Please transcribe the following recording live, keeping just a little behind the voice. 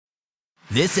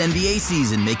This NBA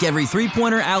season, make every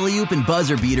three-pointer, alley-oop, and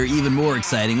buzzer beater even more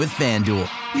exciting with FanDuel.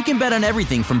 You can bet on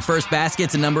everything from first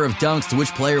basket to number of dunks to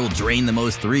which player will drain the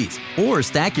most threes. Or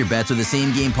stack your bets with a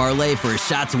same-game parlay for a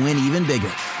shot to win even bigger.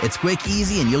 It's quick,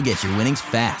 easy, and you'll get your winnings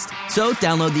fast. So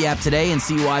download the app today and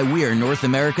see why we're North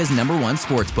America's #1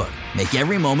 sportsbook. Make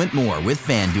every moment more with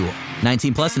FanDuel.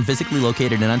 19 plus and physically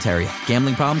located in Ontario.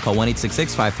 Gambling problem? Call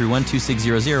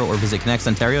 1-866-531-2600 or visit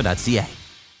connectsontario.ca.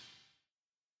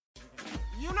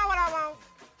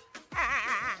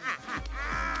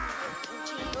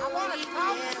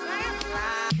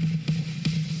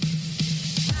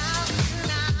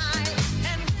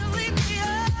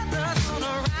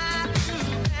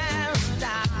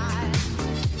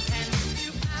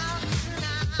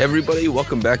 Everybody,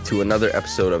 welcome back to another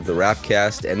episode of the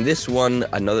Rapcast, and this one,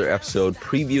 another episode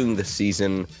previewing the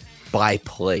season by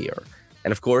player.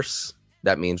 And of course,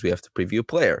 that means we have to preview a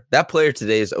player. That player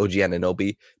today is OG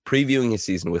Anunoby. Previewing his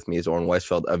season with me is Oren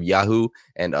Weisfeld of Yahoo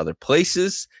and other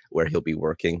places where he'll be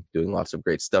working, doing lots of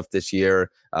great stuff this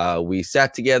year. We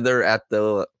sat together at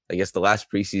the last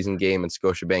preseason game in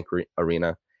Scotiabank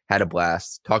Arena, had a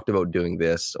blast, talked about doing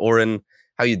this. Oren,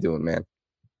 how you doing, man?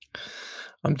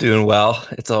 I'm doing well.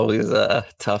 It's always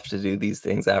tough to do these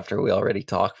things after we already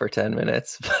talk for 10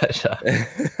 minutes. But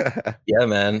yeah,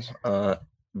 man,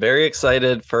 very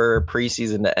excited for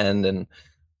preseason to end and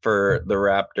for the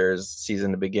Raptors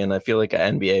season to begin. I feel like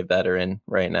an NBA veteran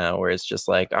right now, where it's just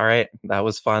like, all right, that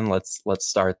was fun. Let's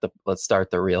start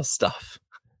the real stuff.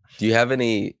 Do you have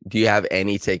any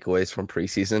takeaways from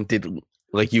preseason? Did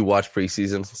you watch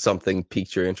preseason? Something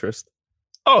piqued your interest?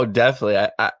 Oh, definitely.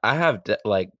 I have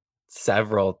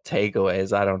several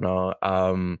takeaways. I don't know.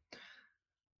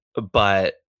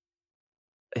 But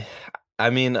I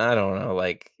mean, I don't know.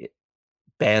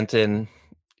 Banton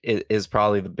is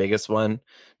probably the biggest one,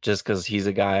 just because he's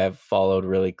a guy I've followed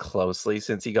really closely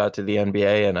since he got to the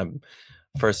NBA. And I'm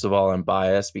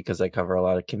biased because I cover a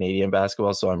lot of Canadian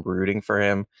basketball, so I'm rooting for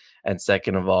him. And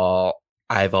second of all,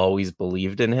 I've always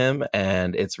believed in him,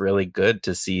 and it's really good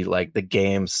to see the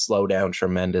game slow down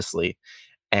tremendously.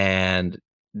 And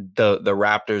the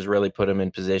Raptors really put him in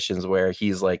positions where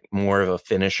he's more of a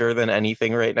finisher than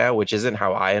anything right now, which isn't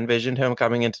how I envisioned him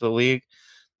coming into the league.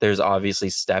 There's obviously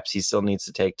steps he still needs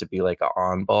to take to be an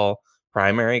on-ball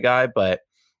primary guy, but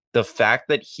the fact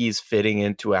that he's fitting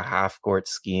into a half-court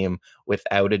scheme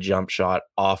without a jump shot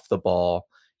off the ball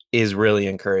is really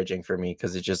encouraging for me,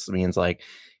 because it just means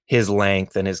his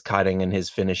length and his cutting and his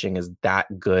finishing is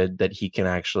that good that he can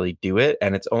actually do it.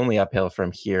 And it's only uphill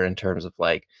from here in terms of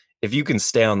if you can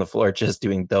stay on the floor just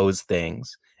doing those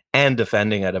things and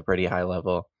defending at a pretty high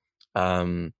level,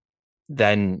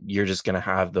 then you're just going to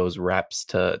have those reps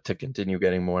to continue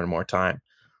getting more and more time.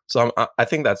 So I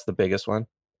think that's the biggest one.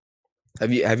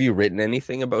 Have you written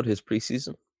anything about his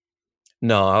preseason?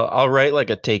 No, I'll write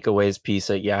a takeaways piece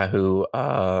at Yahoo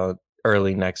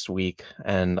early next week,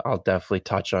 and I'll definitely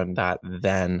touch on that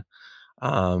then.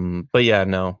 But yeah,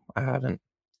 no, I haven't.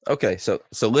 Okay, so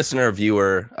listener,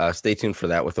 viewer, stay tuned for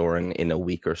that with Oren in a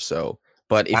week or so.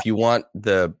 But if you want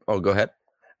go ahead.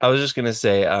 I was just gonna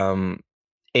say,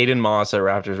 Aiden Moss at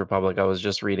Raptors Republic. I was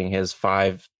just reading his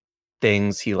 5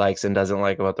 things he likes and doesn't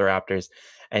like about the Raptors,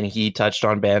 and he touched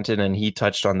on Banton and he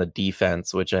touched on the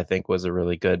defense, which I think was a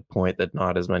really good point that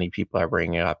not as many people are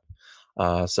bringing up.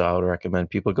 So I would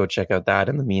recommend people go check out that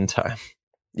in the meantime.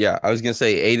 Yeah, I was going to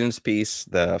say Aiden's piece,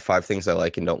 the 5 things I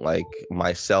like and don't like.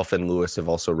 Myself and Lewis have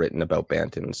also written about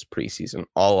Banton's preseason,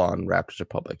 all on Raptors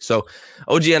Republic. So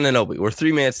OG Anunoby, we're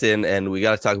 3 minutes in and we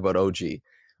got to talk about OG.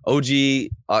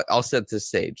 I'll set the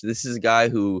stage. This is a guy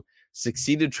who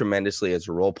succeeded tremendously as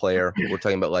a role player. We're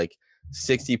talking about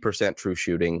 60% true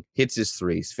shooting, hits his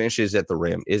threes, finishes at the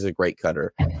rim, is a great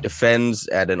cutter, defends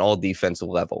at an all defensive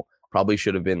level. Probably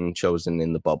should have been chosen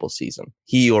in the bubble season.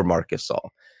 He or Marc Gasol.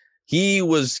 He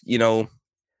was,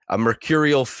 a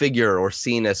mercurial figure, or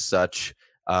seen as such,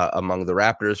 among the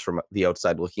Raptors from the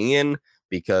outside looking in,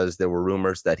 because there were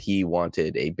rumors that he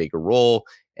wanted a bigger role,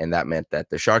 and that meant that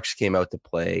the Sharks came out to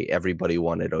play. Everybody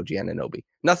wanted OG Anunoby.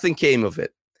 Nothing came of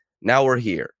it. Now we're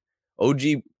here. OG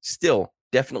still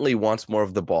definitely wants more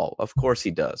of the ball. Of course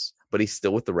he does, but he's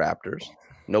still with the Raptors.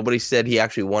 Nobody said he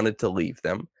actually wanted to leave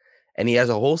them. And he has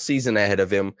a whole season ahead of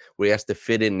him where he has to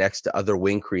fit in next to other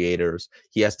wing creators.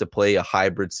 He has to play a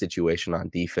hybrid situation on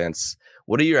defense.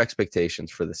 What are your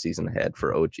expectations for the season ahead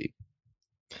for OG?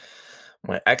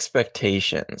 My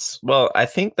expectations. Well, I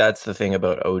think that's the thing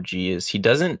about OG is he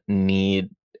doesn't need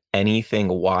anything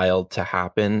wild to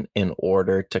happen in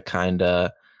order to kind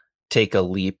of take a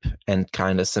leap and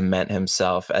kind of cement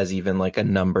himself as even a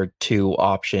number 2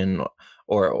 option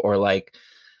or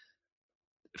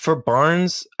For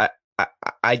Barnes,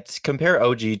 I compare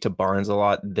OG to Barnes a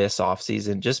lot this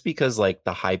offseason just because like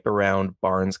the hype around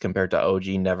Barnes compared to OG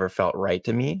never felt right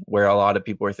to me, where a lot of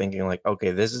people were thinking like,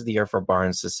 okay, this is the year for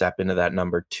Barnes to step into that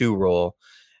number 2 role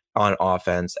on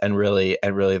offense, and really the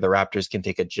Raptors can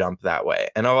take a jump that way.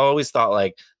 And I've always thought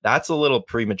like that's a little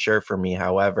premature for me.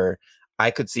 However, I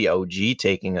could see OG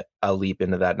taking a leap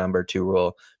into that number 2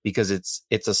 role because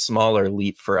it's a smaller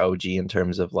leap for OG in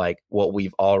terms of like what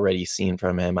we've already seen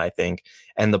from him, I think,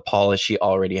 and the polish he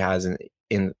already has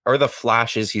in or the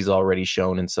flashes he's already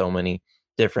shown in so many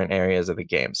different areas of the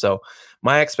game. So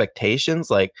my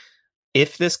expectations, like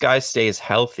if this guy stays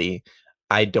healthy,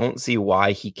 I don't see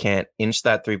why he can't inch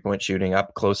that 3-point shooting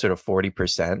up closer to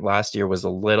 40%. Last year was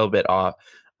a little bit off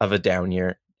of a down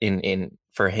year in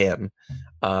for him.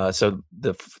 So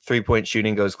the 3-point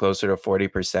shooting goes closer to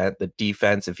 40%. The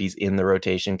defense, if he's in the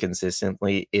rotation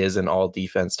consistently, is an all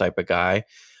defense type of guy.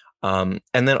 And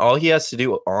then all he has to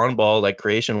do on ball, like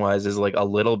creation wise, is like a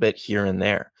little bit here and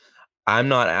there. I'm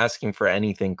not asking for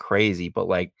anything crazy, but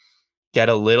like get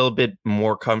a little bit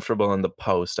more comfortable in the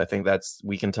post. I think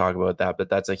we can talk about that, but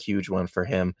that's a huge one for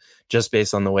him just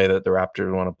based on the way that the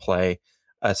Raptors want to play,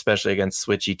 especially against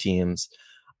switchy teams.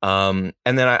 And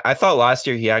then I thought last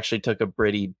year he actually took a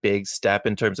pretty big step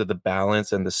in terms of the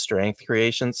balance and the strength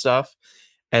creation stuff.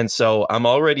 And so I'm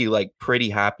already like pretty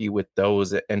happy with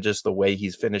those and just the way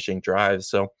he's finishing drives.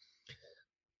 So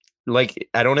like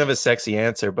I don't have a sexy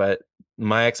answer, but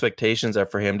my expectations are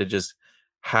for him to just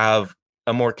have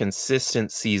a more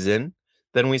consistent season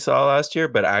than we saw last year,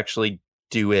 but actually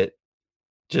do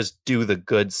the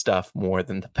good stuff more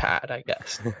than the bad, I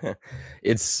guess.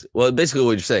 It's basically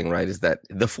what you're saying, right? Is that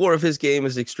the floor of his game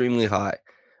is extremely high.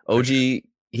 OG,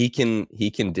 he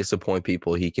can disappoint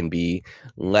people. He can be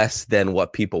less than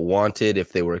what people wanted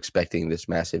if they were expecting this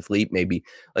massive leap. Maybe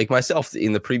like myself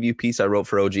in the preview piece I wrote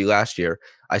for OG last year,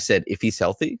 I said if he's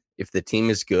healthy, if the team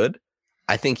is good,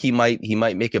 I think he might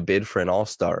make a bid for an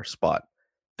all-star spot.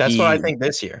 That's what I think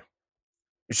this year.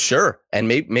 Sure. And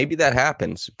maybe that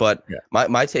happens. But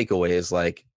my takeaway is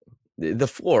like the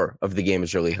floor of the game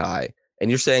is really high.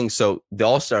 And you're saying, so the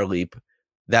all-star leap,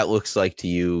 that looks like to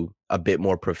you a bit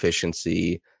more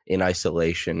proficiency in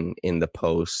isolation in the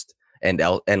post and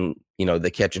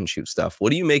the catch and shoot stuff.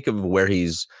 What do you make of where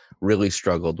he's really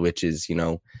struggled, which is,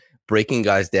 breaking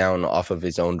guys down off of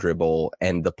his own dribble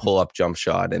and the pull-up jump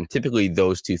shot? And typically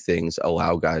those two things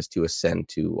allow guys to ascend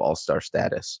to all-star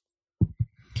status.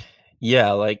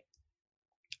 Yeah, like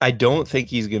I don't think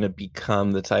he's going to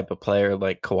become the type of player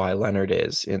like Kawhi Leonard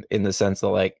is in the sense that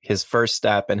like his first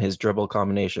step and his dribble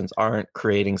combinations aren't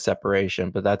creating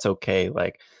separation, but that's okay.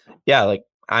 Like, yeah, like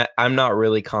I'm not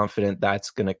really confident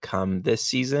that's going to come this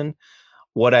season.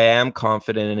 What I am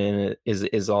confident in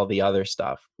is all the other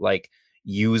stuff, like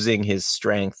using his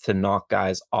strength to knock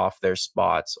guys off their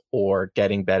spots or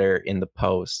getting better in the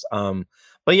post.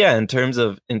 But yeah, in terms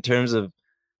of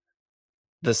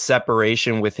the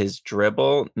separation with his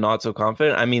dribble, not so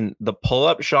confident. I mean, the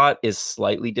pull-up shot is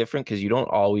slightly different because you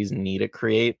don't always need to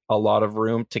create a lot of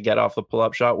room to get off the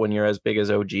pull-up shot when you're as big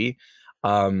as OG.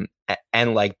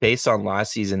 And like based on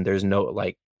last season, there's no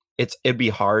like it'd be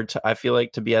hard to, I feel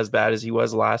like, to be as bad as he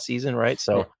was last season, right?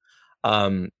 So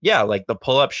yeah, like the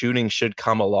pull-up shooting should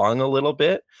come along a little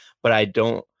bit, but I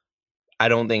don't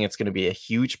think it's going to be a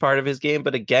huge part of his game.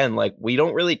 But again, like we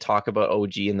don't really talk about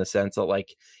OG in the sense that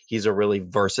like he's a really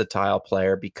versatile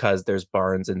player because there's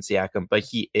Barnes and Siakam, but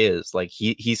he is like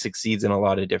he succeeds in a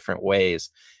lot of different ways.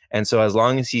 And so as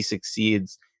long as he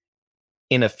succeeds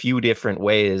in a few different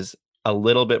ways, a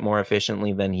little bit more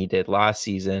efficiently than he did last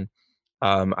season,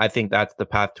 I think that's the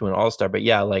path to an all-star. But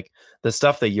yeah, like the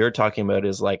stuff that you're talking about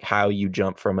is like how you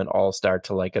jump from an all-star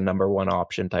to like a number 1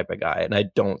 option type of guy. And I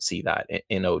don't see that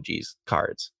in OG's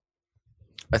cards.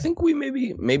 I think we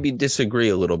maybe disagree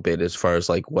a little bit as far as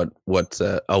like what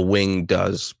a wing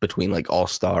does between like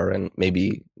all-star and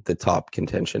maybe the top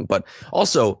contention. But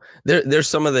also there's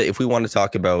some of the, if we want to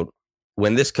talk about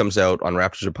when this comes out on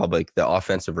Raptors Republic, the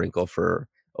offensive wrinkle for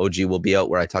OG will be out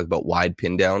where I talk about wide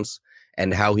pin downs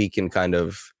and how he can kind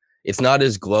of, it's not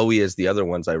as glowy as the other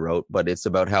ones I wrote, but it's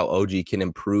about how OG can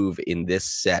improve in this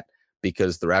set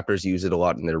because the Raptors use it a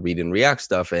lot in their read and react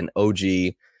stuff. And OG,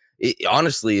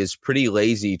 honestly, is pretty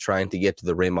lazy trying to get to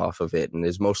the rim off of it and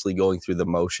is mostly going through the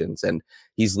motions. And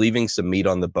he's leaving some meat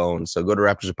on the bone. So go to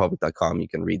raptorsrepublic.com. You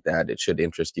can read that. It should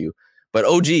interest you. But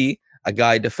OG, a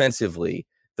guy defensively,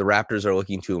 the Raptors are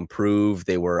looking to improve.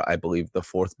 They were, I believe, the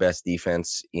 4th best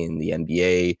defense in the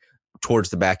NBA towards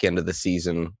the back end of the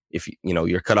season. If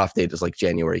your cutoff date is like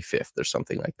January 5th or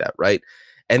something like that, right?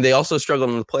 And they also struggled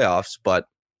in the playoffs, but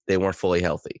they weren't fully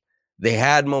healthy. They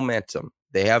had momentum.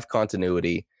 They have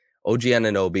continuity. OG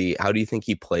Anunoby, how do you think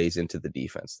he plays into the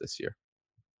defense this year?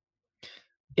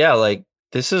 Yeah, like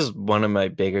this is one of my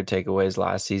bigger takeaways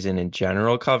last season in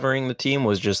general covering the team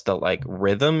was just that like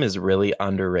rhythm is really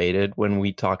underrated when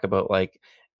we talk about like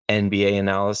NBA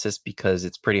analysis because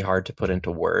it's pretty hard to put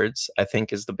into words, I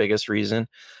think is the biggest reason.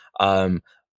 Um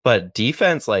but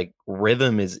defense like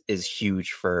rhythm is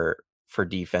huge for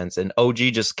defense and OG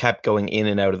just kept going in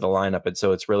and out of the lineup and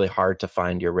so it's really hard to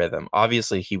find your rhythm.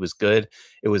 Obviously he was good.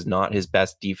 It was not his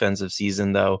best defensive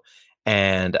season though.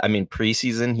 And I mean,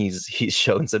 preseason, he's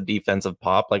shown some defensive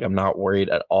pop. Like, I'm not worried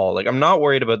at all. Like, I'm not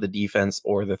worried about the defense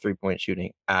or the 3-point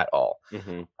shooting at all.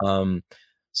 Um,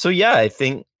 so yeah, I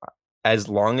think as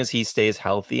long as he stays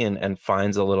healthy and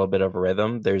finds a little bit of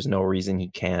rhythm, there's no reason he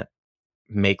can't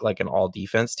make like an all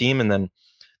defense team. And then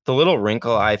the little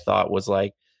wrinkle I thought was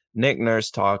like Nick Nurse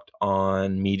talked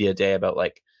on media day about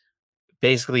like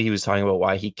basically he was talking about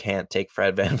why he can't take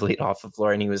Fred VanVleet off the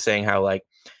floor, and he was saying how like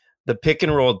the pick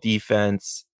and roll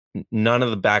defense, none of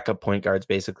the backup point guards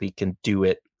basically can do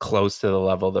it close to the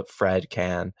level that Fred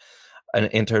can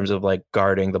in terms of like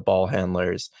guarding the ball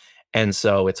handlers. And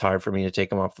so it's hard for me to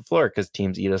take him off the floor because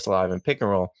teams eat us alive in pick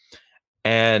and roll.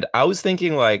 And I was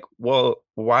thinking like, well,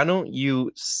 why don't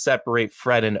you separate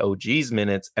Fred and OG's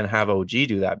minutes and have OG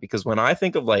do that? Because when I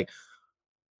think of like,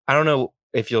 I don't know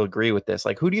if you'll agree with this.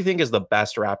 Like, who do you think is the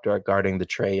best Raptor at guarding the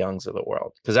Trae Youngs of the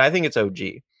world? Because I think it's OG.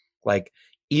 Like,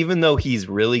 even though he's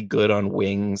really good on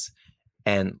wings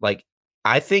and like,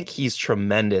 I think he's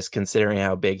tremendous considering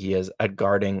how big he is at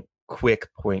guarding quick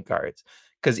point guards.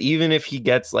 Because even if he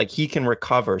gets like he can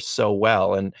recover so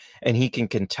well and he can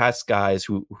contest guys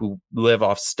who live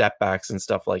off step backs and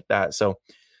stuff like that. So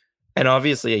and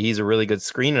obviously he's a really good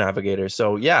screen navigator.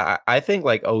 So yeah, I think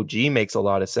like OG makes a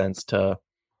lot of sense to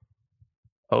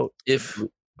Oh, If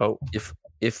oh,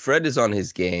 if Fred is on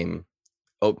his game,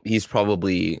 he's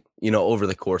probably, over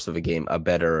the course of a game,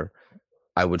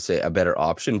 I would say a better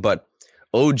option. But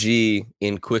OG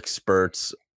in quick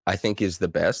spurts, I think is the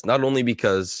best, not only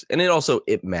because, and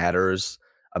it matters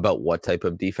about what type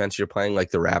of defense you're playing.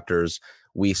 Like the Raptors,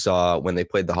 we saw when they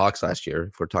played the Hawks last year,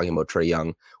 if we're talking about Trae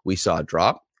Young, we saw a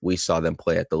drop. We saw them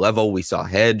play at the level. We saw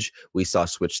hedge. We saw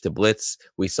switch to blitz.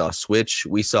 We saw switch.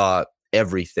 We saw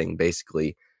everything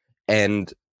basically.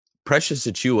 And Precious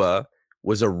Achua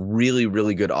was a really,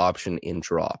 really good option in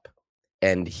drop.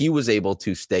 And he was able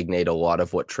to stagnate a lot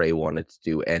of what Trae wanted to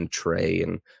do, and Trae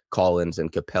and Collins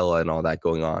and Capella and all that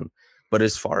going on. But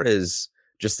as far as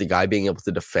just the guy being able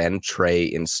to defend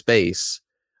Trae in space,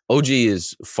 OG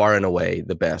is far and away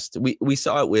the best. We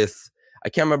saw it with, I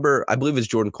can't remember, I believe it's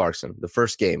Jordan Clarkson, the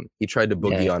first game. He tried to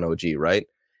boogie on OG, right?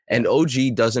 And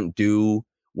OG doesn't do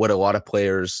what a lot of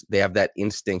players, they have that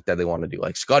instinct that they want to do.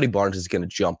 Like Scotty Barnes is going to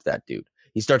jump that dude.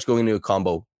 He starts going into a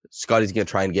combo. Scotty's going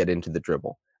to try and get into the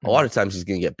dribble. A lot of times he's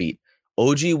going to get beat.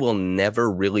 OG will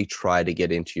never really try to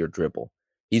get into your dribble.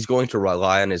 He's going to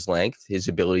rely on his length, his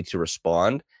ability to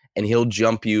respond, and he'll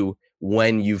jump you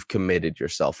when you've committed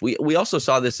yourself. We also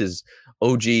saw this as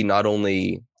OG not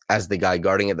only as the guy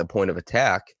guarding at the point of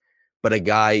attack, but a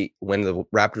guy when the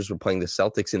Raptors were playing the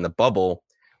Celtics in the bubble,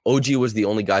 OG was the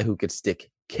only guy who could stick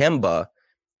Kemba,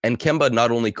 and Kemba not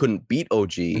only couldn't beat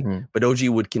OG, but OG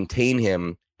would contain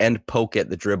him and poke at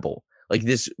the dribble. Like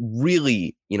this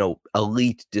really,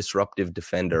 elite disruptive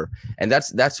defender. And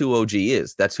that's who OG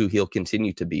is. That's who he'll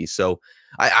continue to be. So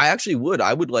I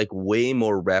would like way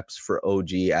more reps for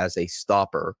OG as a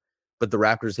stopper, but the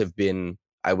Raptors have been,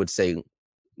 I would say,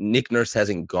 Nick Nurse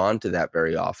hasn't gone to that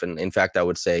very often. In fact, I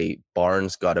would say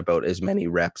Barnes got about as many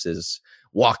reps as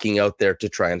walking out there to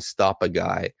try and stop a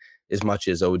guy as much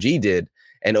as OG did.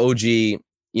 And OG,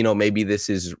 maybe this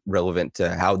is relevant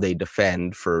to how they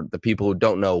defend for the people who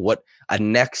don't know what a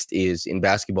next is in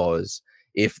basketball is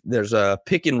if there's a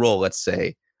pick and roll, let's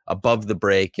say, above the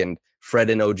break, and Fred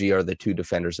and OG are the two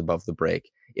defenders above the break.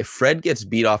 If Fred gets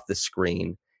beat off the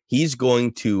screen, he's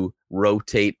going to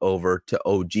rotate over to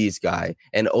OG's guy,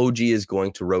 and OG is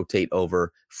going to rotate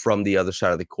over from the other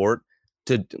side of the court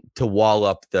to wall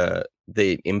up the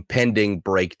impending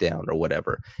breakdown or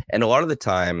whatever. And a lot of the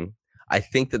time, I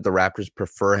think that the Raptors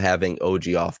prefer having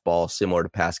OG off ball similar to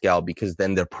Pascal because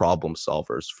then they're problem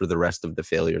solvers for the rest of the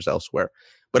failures elsewhere.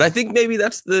 But I think maybe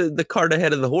that's the cart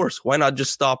ahead of the horse. Why not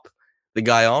just stop the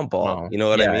guy on ball? You know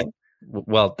what I mean?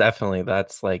 Well, definitely.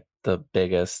 That's like the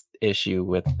biggest issue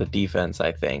with the defense,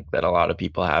 I think, that a lot of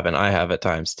people have, and I have at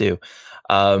times too.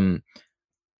 But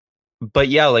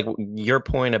yeah, like your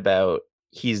point about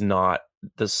he's not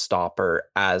the stopper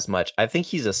as much. I think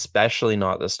he's especially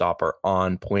not the stopper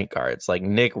on point guards. Like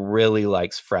Nick really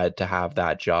likes Fred to have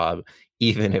that job,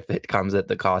 even if it comes at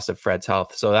the cost of Fred's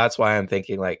health. So that's why I'm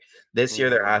thinking like this year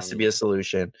there has to be a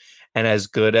solution. And as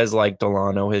good as like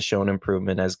Delano has shown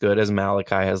improvement, as good as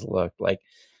Malachi has looked, like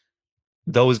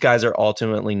those guys are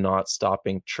ultimately not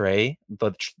stopping Trey,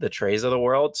 the Treys of the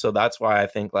world. So that's why I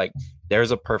think like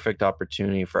there's a perfect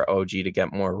opportunity for OG to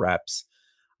get more reps,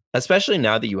 especially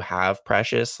now that you have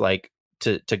Precious, like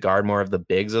to guard more of the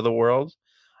bigs of the world.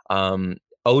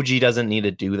 OG doesn't need to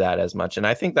do that as much. And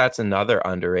I think that's another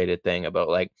underrated thing about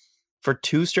like for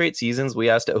 2 straight seasons,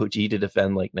 we asked OG to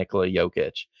defend like Nikola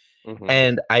Jokic.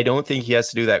 And I don't think he has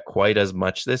to do that quite as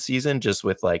much this season, just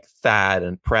with like Thad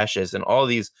and Precious and all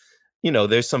these,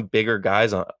 there's some bigger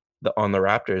guys on the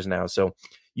Raptors now. So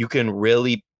you can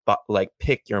really like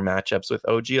pick your matchups with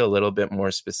OG a little bit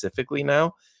more specifically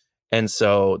now. And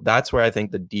so that's where I think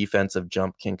the defensive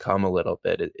jump can come a little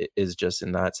bit. It is just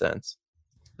in that sense.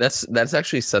 That's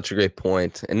actually such a great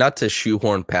point. And not to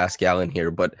shoehorn Pascal in here,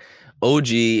 but OG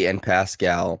and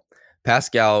Pascal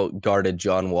guarded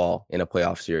John Wall in a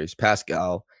playoff series.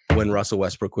 Pascal, when Russell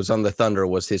Westbrook was on the Thunder,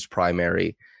 was his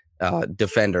primary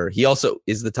defender. He also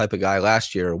is the type of guy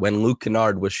last year when Luke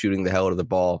Kennard was shooting the hell out of the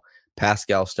ball,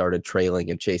 Pascal started trailing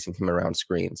and chasing him around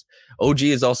screens. OG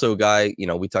is also a guy,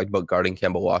 we talked about guarding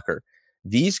Kemba Walker.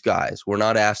 These guys were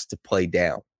not asked to play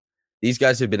down. These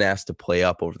guys have been asked to play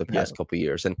up over the past couple of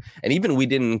years. And even we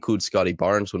didn't include Scotty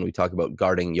Barnes when we talked about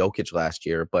guarding Jokic last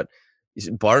year, but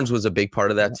Barnes was a big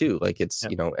part of that too. Like it's,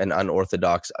 an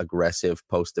unorthodox, aggressive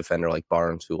post defender like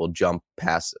Barnes who will jump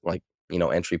past like,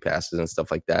 entry passes and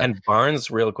stuff like that. And Barnes,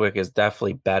 real quick, is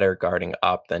definitely better guarding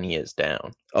up than he is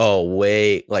down. Oh,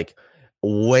 way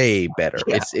better.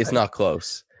 Yeah, it's not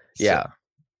close. Yeah.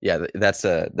 Yeah, that's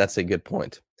a good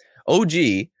point. OG,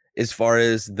 as far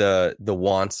as the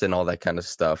wants and all that kind of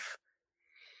stuff,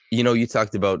 you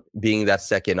talked about being that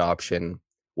second option.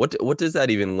 What does that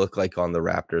even look like on the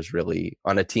Raptors, really,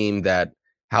 on a team that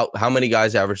how many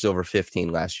guys averaged over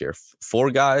 15 last year?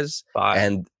 4 guys? 5.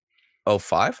 And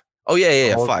 5? Oh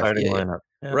yeah, 5. Yeah.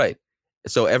 Right.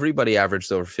 So everybody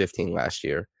averaged over 15 last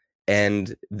year.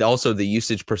 And also the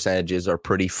usage percentages are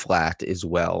pretty flat as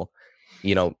well.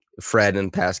 Fred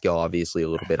and Pascal obviously a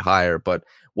little bit higher, but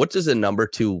what does a number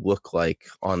 2 look like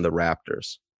on the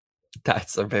Raptors?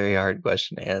 That's a very hard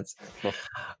question to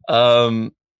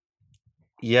answer.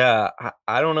 Yeah,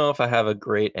 I don't know if I have a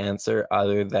great answer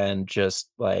other than just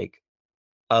like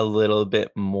a little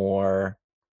bit more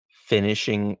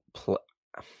finishing.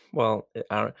 Well,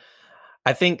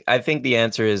 I think the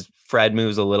answer is Fred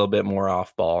moves a little bit more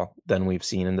off ball than we've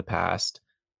seen in the past.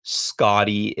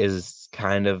 Scotty is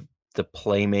kind of the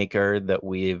playmaker that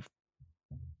we've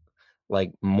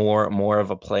like more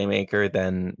of a playmaker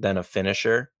than a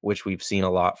finisher, which we've seen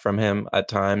a lot from him at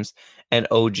times. And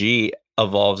OG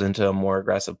evolves into a more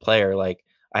aggressive player. Like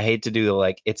I hate to do the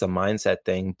like it's a mindset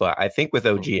thing, but I think with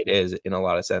OG it is in a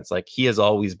lot of sense. Like he has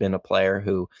always been a player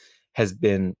who has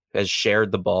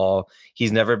shared the ball.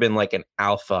 He's never been like an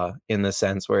alpha in the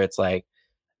sense where it's like,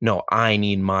 no, I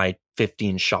need my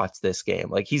 15 shots this game.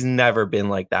 Like he's never been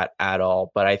like that at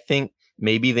all. But I think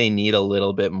maybe they need a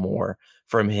little bit more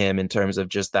from him in terms of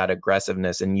just that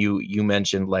aggressiveness. And you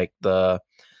mentioned like the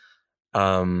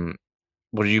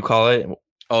what do you call it?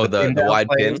 Oh, the wide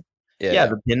pin. Yeah,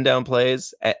 the pin down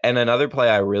plays. And another play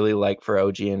I really like for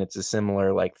OG, and it's a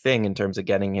similar like thing in terms of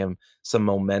getting him some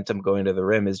momentum going to the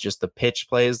rim, is just the pitch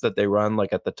plays that they run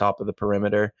like at the top of the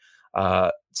perimeter,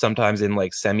 sometimes in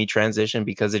like semi-transition,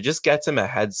 because it just gets him a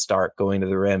head start going to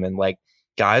the rim. And like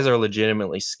guys are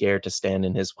legitimately scared to stand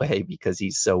in his way because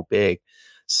he's so big.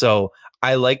 So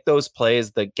I like those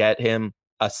plays that get him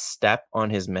a step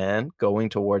on his man going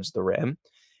towards the rim.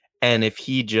 And if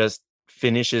he just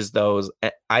finishes those,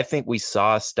 I think we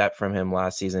saw a step from him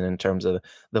last season in terms of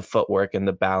the footwork and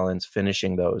the balance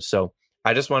finishing those. So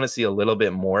I just want to see a little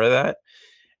bit more of that.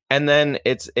 And then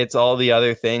it's all the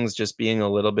other things, just being a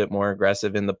little bit more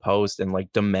aggressive in the post and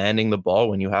like demanding the ball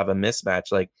when you have a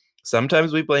mismatch. Like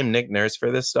sometimes we blame Nick Nurse for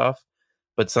this stuff,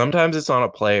 but sometimes it's on a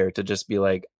player to just be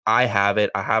like, I have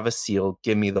it. I have a seal.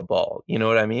 Give me the ball. You know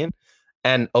what I mean?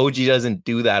 And OG doesn't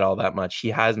do that all that much. He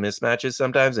has mismatches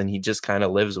sometimes and he just kind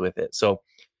of lives with it. So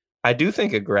I do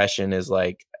think aggression is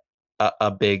like a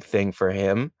big thing for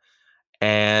him.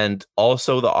 And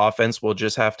also the offense will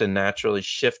just have to naturally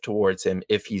shift towards him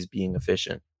if he's being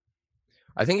efficient.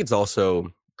 I think it's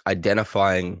also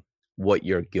identifying what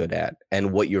you're good at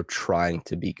and what you're trying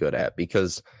to be good at,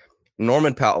 because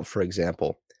Norman Powell, for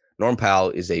example, Norman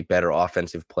Powell is a better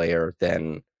offensive player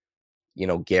than,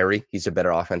 Gary. He's a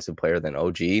better offensive player than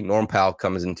OG. Norman Powell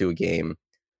comes into a game,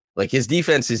 like his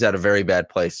defense is at a very bad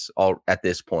place all at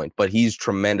this point, but he's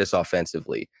tremendous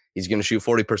offensively. He's going to shoot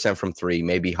 40% from 3,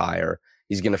 maybe higher.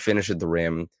 He's going to finish at the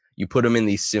rim. You put him in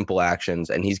these simple actions,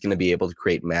 and he's going to be able to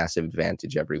create massive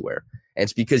advantage everywhere. And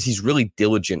it's because he's really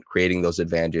diligent creating those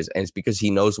advantages, and it's because he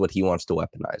knows what he wants to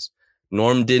weaponize.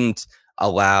 Norm didn't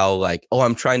allow like, oh,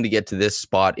 I'm trying to get to this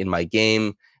spot in my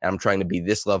game, and I'm trying to be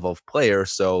this level of player,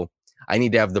 so I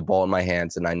need to have the ball in my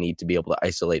hands, and I need to be able to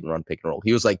isolate and run pick and roll.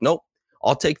 He was like, nope,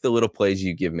 I'll take the little plays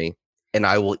you give me, and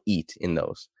I will eat in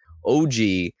those. OG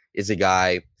is a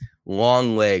guy,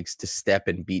 long legs to step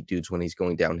and beat dudes when he's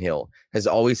going downhill, has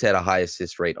always had a high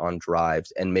assist rate on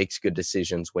drives, and makes good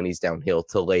decisions when he's downhill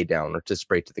to lay down or to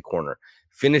spray to the corner.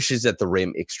 Finishes at the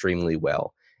rim extremely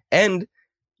well. And,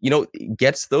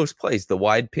 gets those plays, the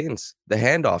wide pins, the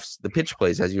handoffs, the pitch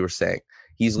plays, as you were saying.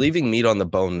 He's leaving meat on the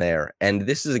bone there. And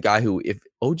this is a guy who, if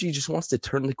OG just wants to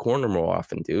turn the corner more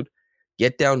often, dude,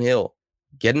 get downhill,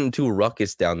 get into a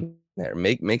ruckus down there,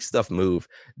 make stuff move.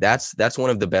 That's one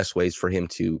of the best ways for him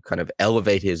to kind of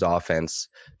elevate his offense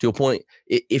to a point.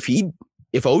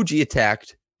 If OG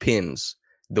attacked pins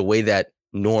the way that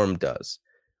Norm does,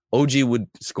 OG would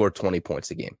score 20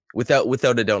 points a game without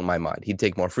a doubt in my mind. He'd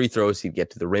take more free throws. He'd get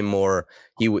to the rim more.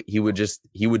 He would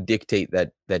dictate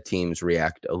that teams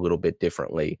react a little bit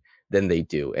differently than they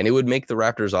do. And it would make the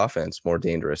Raptors offense more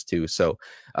dangerous too. So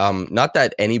not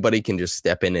that anybody can just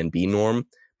step in and be Norm,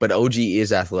 but OG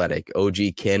is athletic. OG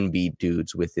can beat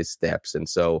dudes with his steps. And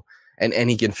so, and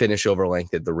he can finish over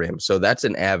length at the rim. So that's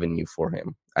an avenue for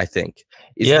him, I think.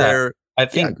 I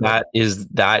think that is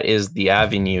the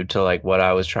avenue to like what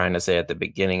I was trying to say at the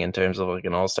beginning in terms of like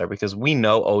an all-star, because we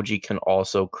know OG can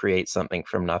also create something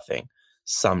from nothing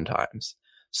sometimes.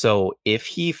 So if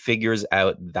he figures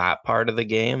out that part of the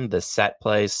game, the set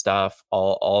play stuff,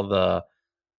 all the,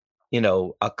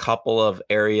 a couple of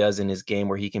areas in his game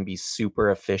where he can be super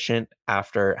efficient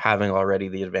after having already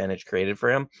the advantage created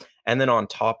for him. And then on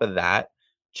top of that,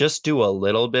 just do a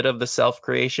little bit of the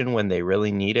self-creation when they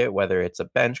really need it, whether it's a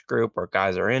bench group or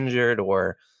guys are injured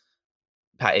or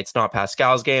it's not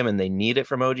Pascal's game and they need it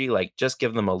from OG. Like, just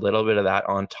give them a little bit of that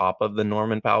on top of the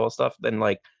Norman Powell stuff. Then,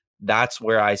 like, that's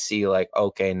where I see, like,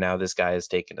 okay, now this guy has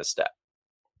taken a step.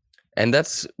 And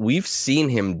we've seen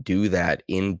him do that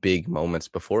in big moments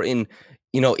before. In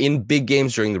big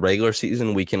games during the regular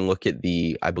season, we can look at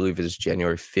I believe it is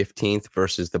January 15th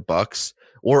versus the Bucks,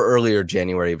 or earlier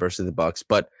January versus the Bucks.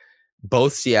 But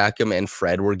both Siakam and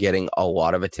Fred were getting a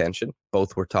lot of attention.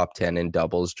 Both were top 10 in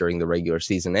doubles during the regular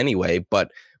season anyway, but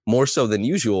more so than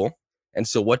usual. And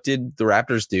so what did the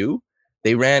Raptors do?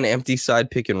 They ran empty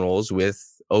side pick and rolls with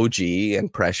OG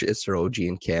and Precious, or OG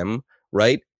and Kim,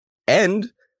 right?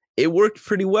 And it worked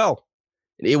pretty well.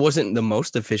 It wasn't the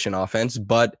most efficient offense,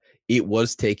 but it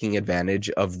was taking advantage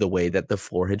of the way that the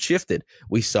floor had shifted.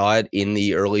 We saw it in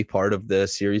the early part of the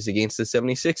series against the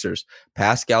 76ers.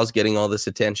 Pascal's getting all this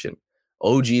attention.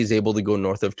 OG is able to go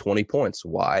north of 20 points.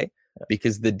 Why?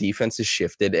 Because the defense is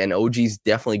shifted, and OG's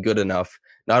definitely good enough,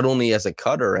 not only as a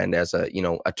cutter and as a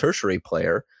tertiary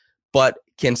player, but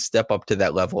can step up to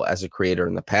that level as a creator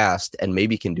in the past, and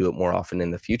maybe can do it more often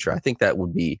in the future. I think that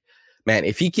would be, man,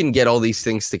 if he can get all these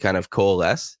things to kind of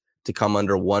coalesce, to come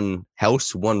under one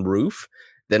house, one roof,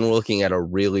 then we're looking at a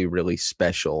really, really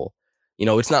special,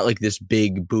 it's not like this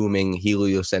big booming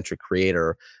heliocentric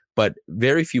creator, but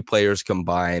very few players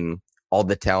combine all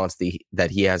the talents that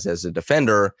he has as a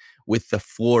defender with the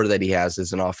floor that he has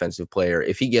as an offensive player.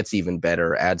 If he gets even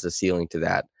better, adds a ceiling to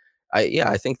that,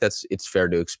 I think it's fair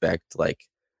to expect, like,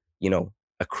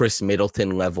 a Chris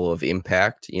Middleton level of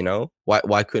impact.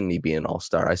 Why couldn't he be an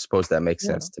all-star? I suppose that makes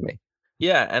sense to me.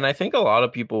 Yeah, and I think a lot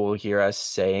of people will hear us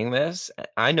saying this.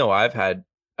 I know I've had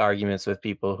arguments with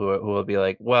people who will be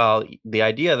like, well, the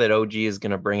idea that OG is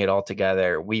going to bring it all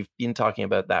together, we've been talking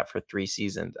about that for 3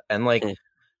 seasons. And like,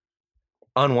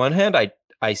 on one hand, I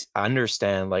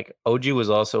understand, like, OG was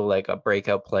also like a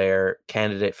breakout player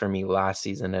candidate for me last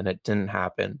season and it didn't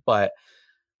happen. But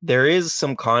there is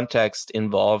some context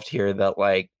involved here that,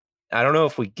 like, I don't know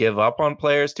if we give up on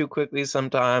players too quickly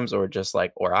sometimes, or just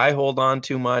like, or I hold on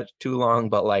too long,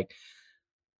 but like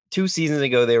 2 seasons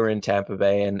ago, they were in Tampa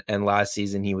Bay, and last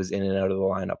season he was in and out of the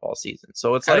lineup all season.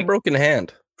 So it's like a broken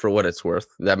hand, for what it's worth.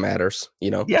 That matters,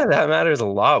 Yeah, that matters a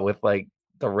lot with like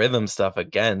the rhythm stuff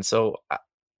again. So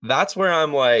that's where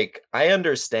I'm like, I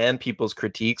understand people's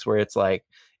critiques where it's like,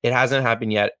 it hasn't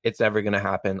happened yet, it's never going to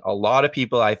happen. A lot of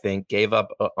people, I think, gave up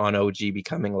on OG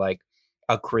becoming like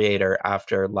a creator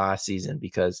after last season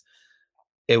because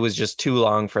it was just too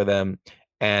long for them,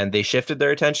 and they shifted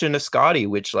their attention to Scotty,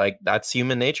 which, like, that's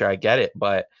human nature. I get it.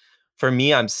 But for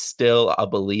me, I'm still a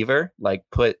believer. Like,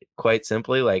 put quite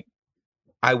simply, like,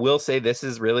 I will say this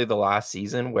is really the last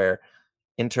season where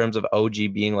in terms of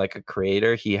OG being like a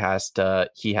creator, he has to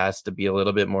be a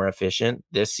little bit more efficient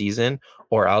this season,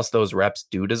 or else those reps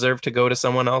do deserve to go to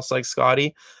someone else like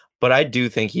Scotty. But I do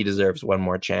think he deserves one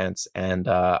more chance, and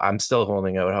I'm still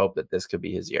holding out hope that this could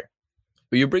be his year.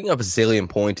 What you bring up a salient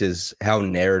point is how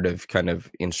narrative kind of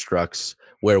instructs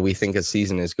where we think a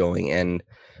season is going. And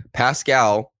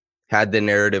Pascal had the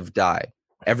narrative die.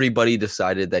 Everybody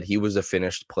decided that he was a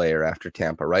finished player after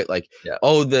Tampa, right? Like, yeah.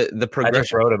 Oh, the progression. I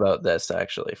just wrote about this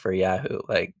actually for Yahoo,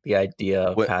 like the idea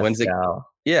of Pascal.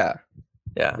 Yeah.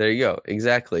 Yeah. There you go.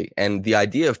 Exactly. And the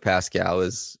idea of Pascal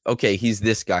is, okay, he's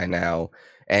this guy now.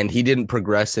 And he didn't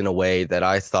progress in a way that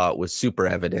I thought was super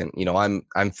evident. You know,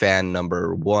 I'm fan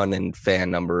number 1 and fan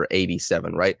number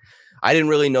 87, right? I didn't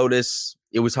really notice.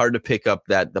 It was hard to pick up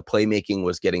that the playmaking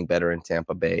was getting better in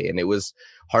Tampa Bay. And it was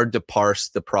hard to parse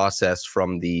the process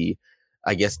from the,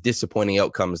 I guess, disappointing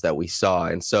outcomes that we saw.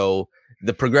 And so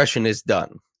the progression is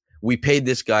done. We paid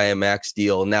this guy a max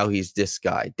deal. Now he's this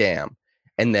guy. Damn.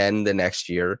 And then the next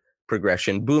year,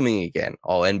 progression booming again,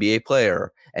 all NBA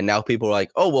player. And now people are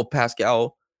like, oh, well,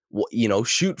 Pascal, you know,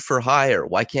 shoot for higher.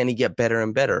 Why can't he get better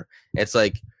and better? It's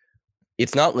like,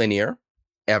 it's not linear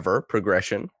ever,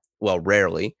 progression. Well,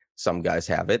 rarely. Some guys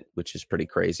have it, which is pretty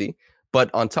crazy. But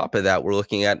on top of that, we're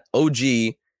looking at OG.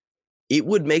 It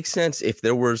would make sense if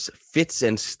there was fits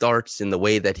and starts in the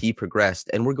way that he progressed.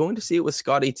 And we're going to see it with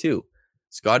Scotty too.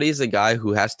 Scotty is a guy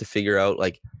who has to figure out,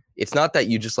 like, it's not that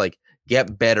you just like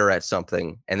get better at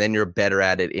something and then you're better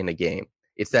at it in a game.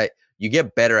 It's that you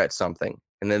get better at something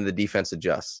and then the defense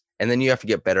adjusts. And then you have to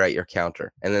get better at your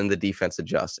counter and then the defense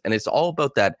adjusts. And it's all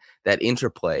about that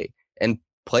interplay. And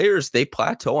players, they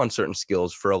plateau on certain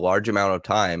skills for a large amount of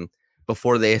time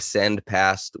before they ascend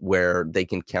past where they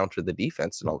can counter the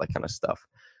defense and all that kind of stuff.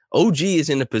 OG is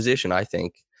in a position, I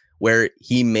think, where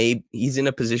he's in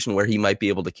a position where he might be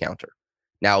able to counter.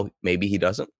 Now, maybe he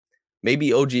doesn't.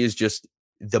 Maybe OG is just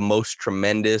the most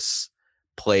tremendous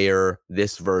player,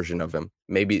 this version of him.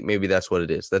 Maybe that's what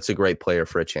it is. That's a great player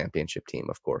for a championship team,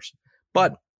 of course.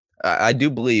 But I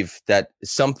do believe that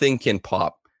something can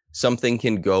pop. Something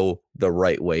can go the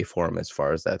right way for him as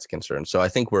far as that's concerned. So I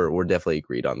think we're definitely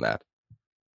agreed on that.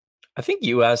 I think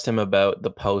you asked him about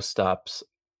the post-ups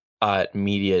at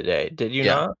Media Day. Did you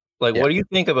not? Like, what do you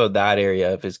think about that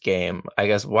area of his game? I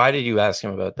guess, why did you ask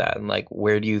him about that? And like,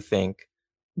 where do you think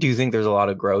there's a lot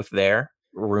of growth there?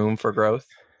 Room for growth?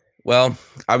 Well,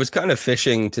 I was kind of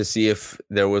fishing to see if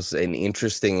there was an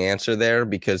interesting answer there,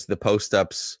 because the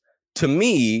post-ups, to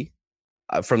me,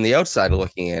 from the outside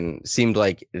looking in, seemed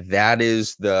like that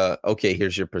is okay,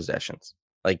 here's your possessions.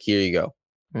 Like, here you go.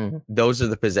 Mm-hmm. Those are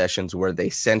the possessions where they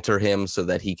center him so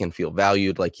that he can feel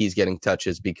valued, like he's getting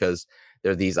touches, because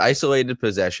they're these isolated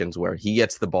possessions where he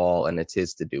gets the ball and it's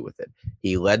his to do with it.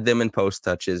 He led them in post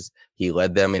touches. He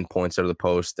led them in points out of the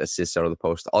post, assists out of the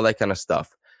post, all that kind of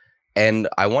stuff. And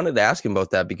I wanted to ask him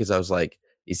about that because I was like,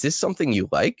 is this something you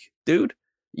like, dude?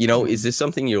 You know, is this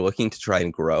something you're looking to try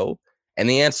and grow? And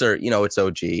the answer, you know, it's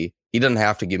OG. He doesn't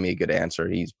have to give me a good answer.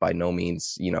 He's by no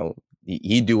means, you know,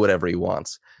 he'd do whatever he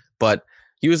wants. But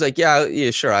he was like, yeah,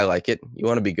 sure, I like it. You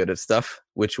want to be good at stuff,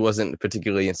 which wasn't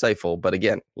particularly insightful. But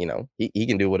again, you know, he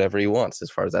can do whatever he wants as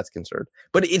far as that's concerned.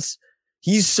 But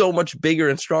he's so much bigger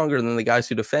and stronger than the guys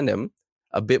who defend him.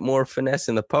 A bit more finesse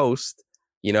in the post,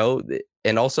 you know,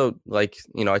 and also, like,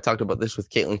 you know, I talked about this with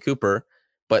Caitlin Cooper,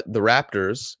 but the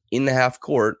Raptors in the half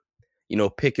court, you know,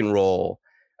 pick and roll,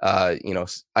 you know,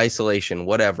 isolation,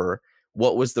 whatever.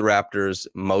 What was the Raptors'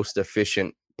 most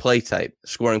efficient play type,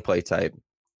 scoring play type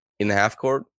in the half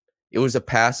court? It was a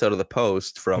pass out of the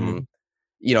post from,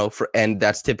 you know, and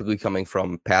that's typically coming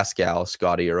from Pascal,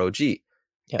 Scotty, or OG. Yeah.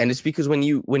 And it's because when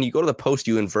you go to the post,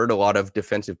 you invert a lot of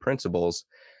defensive principles,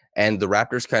 and the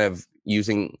Raptors kind of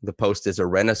using the post as a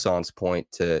renaissance point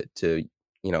to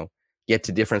you know, get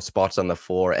to different spots on the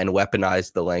floor and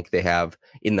weaponize the length they have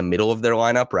in the middle of their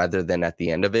lineup rather than at the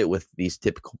end of it with these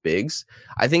typical bigs.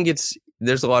 I think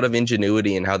there's a lot of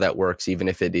ingenuity in how that works, even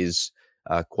if it is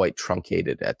quite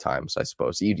truncated at times, I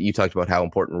suppose. You talked about how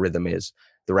important rhythm is.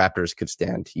 The Raptors could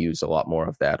stand to use a lot more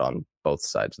of that on both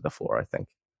sides of the floor, I think.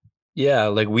 Yeah,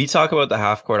 like we talk about the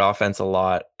half-court offense a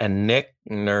lot, and Nick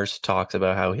Nurse talks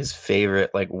about how his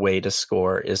favorite like way to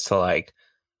score is to like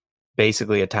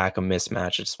basically attack a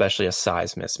mismatch, especially a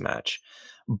size mismatch.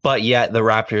 But yet the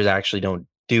Raptors actually don't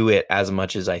do it as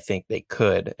much as I think they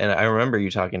could. And I remember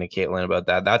you talking to Caitlin about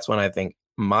that. That's when I think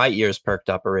my ears perked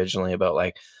up originally about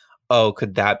like, oh,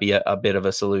 could that be a bit of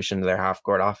a solution to their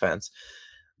half-court offense?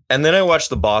 And then I watched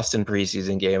the Boston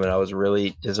preseason game and I was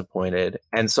really disappointed.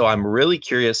 And so I'm really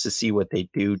curious to see what they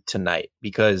do tonight,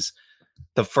 because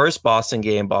the first Boston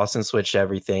game, Boston switched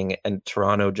everything and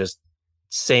Toronto just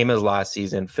same as last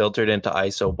season, filtered into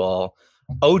ISO ball.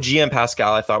 OG and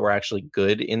Pascal, I thought were actually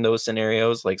good in those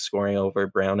scenarios, like scoring over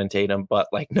Brown and Tatum, but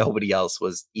like nobody else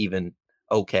was even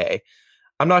okay.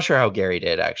 I'm not sure how Gary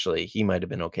did actually. He might have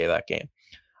been okay that game.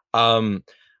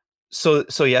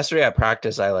 So yesterday at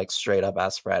practice, I like straight up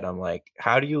asked Fred, I'm like,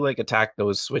 how do you like attack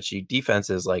those switchy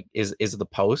defenses? Like, is the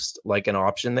post like an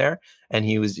option there? And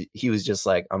he was just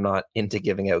like, I'm not into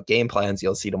giving out game plans.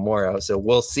 You'll see tomorrow. So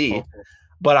we'll see.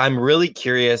 But I'm really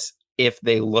curious if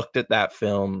they looked at that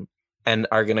film and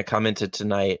are going to come into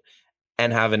tonight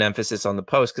and have an emphasis on the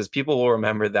post, because people will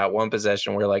remember that one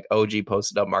possession where like OG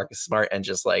posted up Marcus Smart and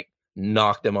just like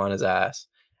knocked him on his ass.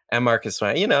 And Marcus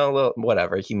Smart, a little,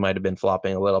 whatever, he might have been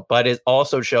flopping a little, but it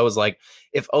also shows like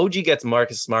if OG gets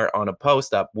Marcus Smart on a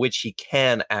post up, which he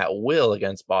can at will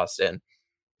against Boston,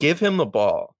 give him the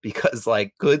ball, because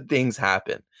like good things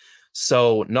happen.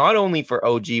 So not only for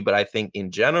OG, but I think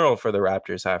in general for the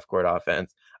Raptors half court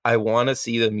offense, I want to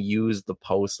see them use the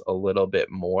post a little bit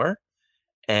more.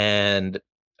 And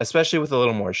especially with a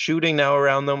little more shooting now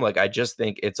around them, like I just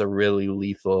think it's a really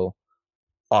lethal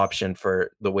option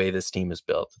for the way this team is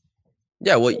built.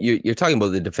 Yeah, well, you're talking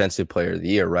about the defensive player of the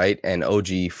year, right? And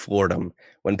OG floored him.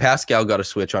 When Pascal got a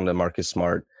switch onto Marcus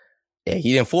Smart, yeah,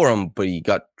 he didn't floor him, but he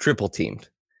got triple teamed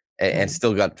and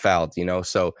still got fouled,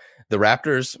 So the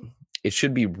Raptors, it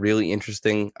should be really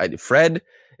interesting. Fred,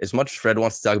 as much as Fred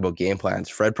wants to talk about game plans,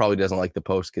 Fred probably doesn't like the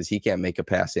post because he can't make a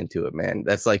pass into it, man.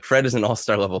 That's like Fred is an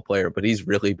all-star level player, but he's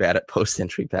really bad at post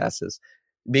entry passes.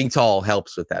 Being tall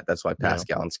helps with that. That's why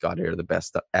Pascal and Scotty are the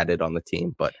best at it on the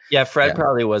team. But yeah, Fred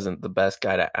probably wasn't the best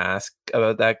guy to ask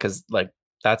about that, because like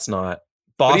that's not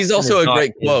Boston. But he's also a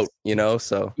great quote,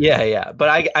 So yeah. But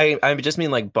I just mean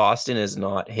like Boston is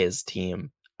not his team,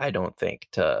 I don't think,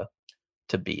 to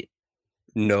beat.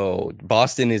 No,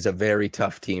 Boston is a very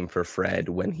tough team for Fred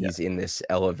when he's in this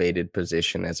elevated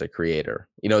position as a creator.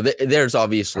 There's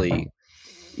obviously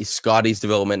Scotty's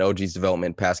development, OG's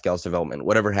development, Pascal's development,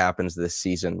 whatever happens this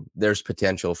season, there's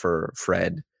potential for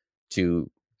Fred to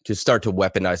start to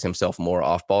weaponize himself more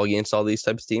off ball against all these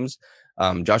types of teams.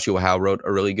 Joshua Howe wrote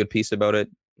a really good piece about it,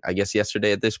 I guess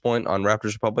yesterday at this point on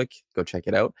Raptors Republic. Go check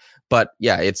it out. But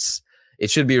yeah, it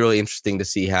should be really interesting to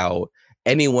see how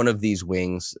any one of these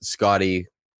wings, Scotty,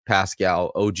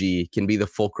 Pascal, OG, can be the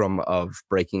fulcrum of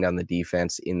breaking down the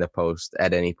defense in the post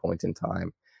at any point in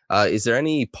time. Is there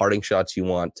any parting shots you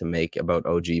want to make about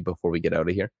OG before we get out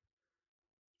of here?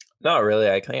 Not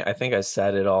really. I think I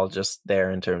said it all just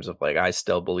there in terms of like I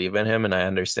still believe in him, and I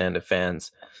understand if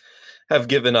fans have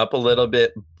given up a little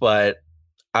bit, but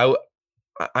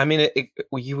I mean,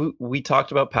 we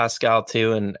talked about Pascal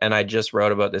too, and I just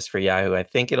wrote about this for Yahoo. I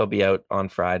think it'll be out on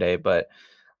Friday, but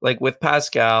like with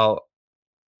Pascal,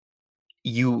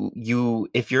 you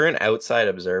if you're an outside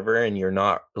observer and you're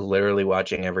not literally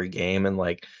watching every game, and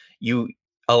like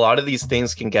a lot of these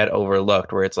things can get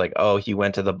overlooked where it's like, oh, he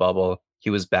went to the bubble, he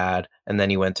was bad, and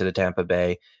then he went to the Tampa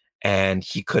Bay and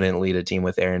he couldn't lead a team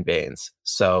with Aaron Baines,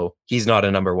 so he's not a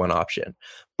number one option.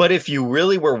 But if you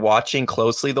really were watching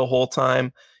closely the whole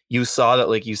time, you saw that,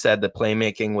 like you said, the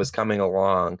playmaking was coming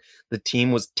along, the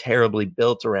team was terribly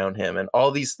built around him, and all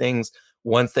these things.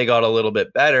 Once they got a little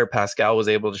bit better, Pascal was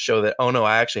able to show that, oh no,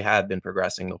 I actually had been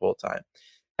progressing the whole time.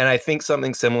 And I think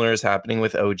something similar is happening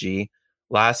with OG.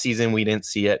 Last season, we didn't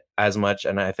see it as much,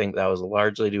 and I think that was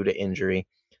largely due to injury.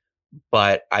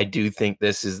 But I do think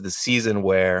this is the season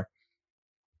where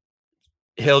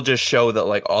he'll just show that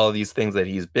like all of these things that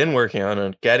he's been working on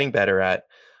and getting better at,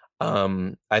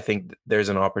 I think there's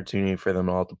an opportunity for them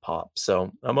all to pop.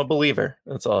 So I'm a believer.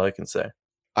 That's all I can say.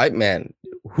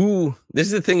 This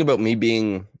is the thing about me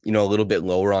being, a little bit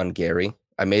lower on Gary.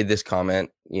 I made this comment,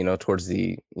 towards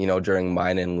the, during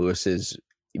mine and Lewis's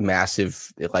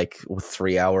massive, like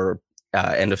 3-hour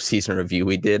end of season review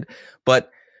we did. But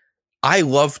I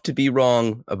love to be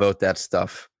wrong about that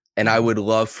stuff. And I would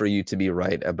love for you to be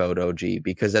right about OG,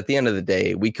 because at the end of the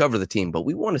day, we cover the team, but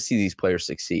we want to see these players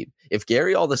succeed. If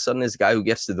Gary all of a sudden is a guy who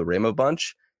gets to the rim a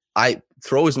bunch, I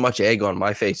throw as much egg on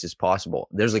my face as possible.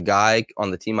 There's a guy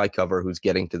on the team I cover who's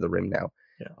getting to the rim now.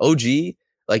 Yeah. OG,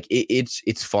 like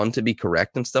it's fun to be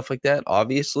correct and stuff like that.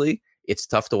 Obviously, it's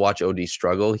tough to watch OG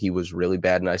struggle. He was really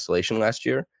bad in isolation last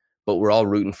year, but we're all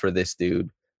rooting for this dude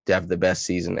to have the best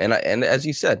season. And as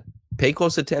you said, pay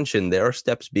close attention. There are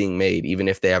steps being made, even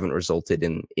if they haven't resulted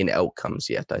in outcomes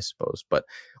yet, I suppose. But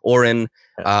Oren,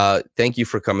 thank you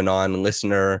for coming on,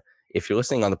 listener. If you're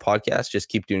listening on the podcast, just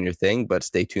keep doing your thing, but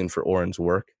stay tuned for Oren's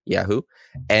work, Yahoo.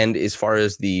 And as far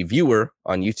as the viewer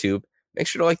on YouTube, make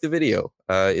sure to like the video.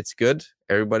 It's good.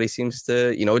 Everybody seems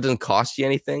to, it doesn't cost you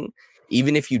anything.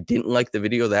 Even if you didn't like the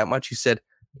video that much, you said,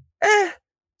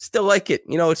 still like it.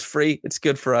 You know, it's free. It's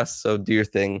good for us. So do your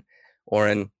thing.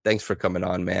 Oren, thanks for coming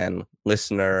on, man.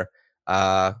 Listener,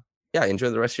 yeah, enjoy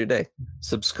the rest of your day.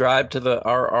 Subscribe to the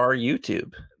RR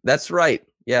YouTube. That's right.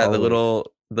 Yeah, Always.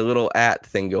 the little @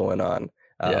 thing going on.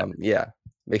 Yeah. Yeah.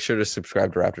 Make sure to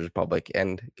subscribe to Raptors Republic.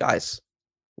 And guys,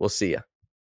 we'll see you.